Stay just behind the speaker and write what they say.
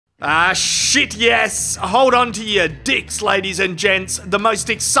Ah, shit, yes. Hold on to your dicks, ladies and gents. The most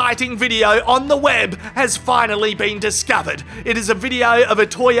exciting video on the web has finally been discovered. It is a video of a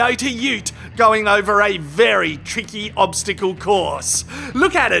Toyota Ute going over a very tricky obstacle course.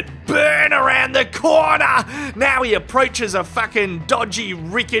 Look at it burn around the corner. Now he approaches a fucking dodgy,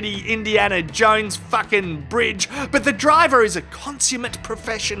 rickety Indiana Jones fucking bridge, but the driver is a consummate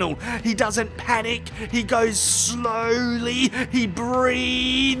professional. He doesn't panic. He goes slowly. He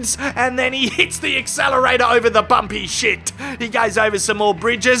breathes. And then he hits the accelerator over the bumpy shit. He goes over some more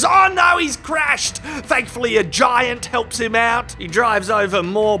bridges. Oh no, he's crashed. Thankfully, a giant helps him out. He drives over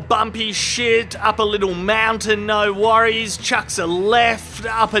more bumpy shit, up a little mountain, no worries. Chucks a left,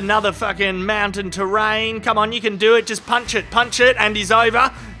 up another fucking mountain terrain. Come on, you can do it. Just punch it, and he's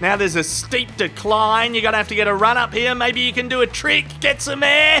over. Now there's a steep decline. You're gonna have to get a run up here. Maybe you can do a trick, get some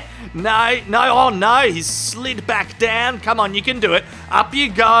air. No, oh no, he's slid back down. Come on, you can do it. Up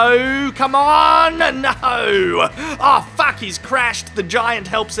you go. Come on, no. Oh fuck, he's crashed. The giant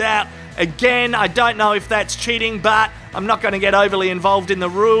helps out. Again, I don't know if that's cheating, but I'm not going to get overly involved in the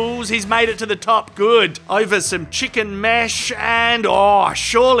rules. He's made it to the top. Good. Over some chicken mesh and, oh,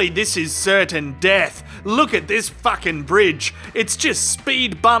 surely this is certain death. Look at this fucking bridge. It's just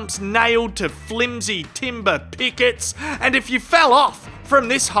speed bumps nailed to flimsy timber pickets. And if you fell off from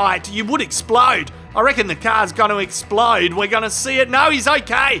this height, you would explode. I reckon the car's going to explode. We're going to see it. No, he's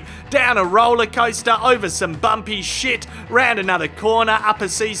okay. Down a roller coaster, over some bumpy shit, round another corner, up a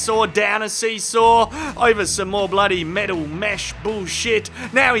seesaw, down a seesaw, over some more bloody metal mesh bullshit.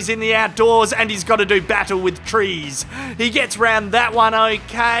 Now he's in the outdoors and he's got to do battle with trees. He gets round that one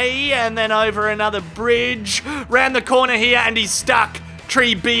okay, and then over another bridge, round the corner here, and he's stuck.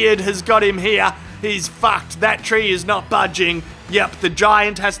 Tree beard has got him here. He's fucked. That tree is not budging. Yep, the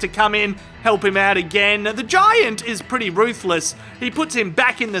giant has to come in, help him out again. The giant is pretty ruthless. He puts him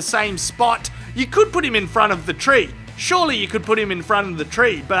back in the same spot. You could put him in front of the tree. Surely you could put him in front of the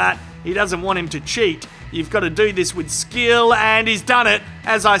tree, but he doesn't want him to cheat. You've got to do this with skill, and he's done it.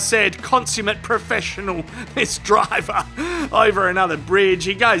 As I said, consummate professional, this driver. Over another bridge,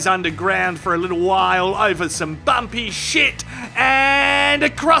 he goes underground for a little while, over some bumpy shit, and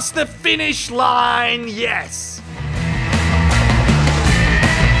across the finish line, yes.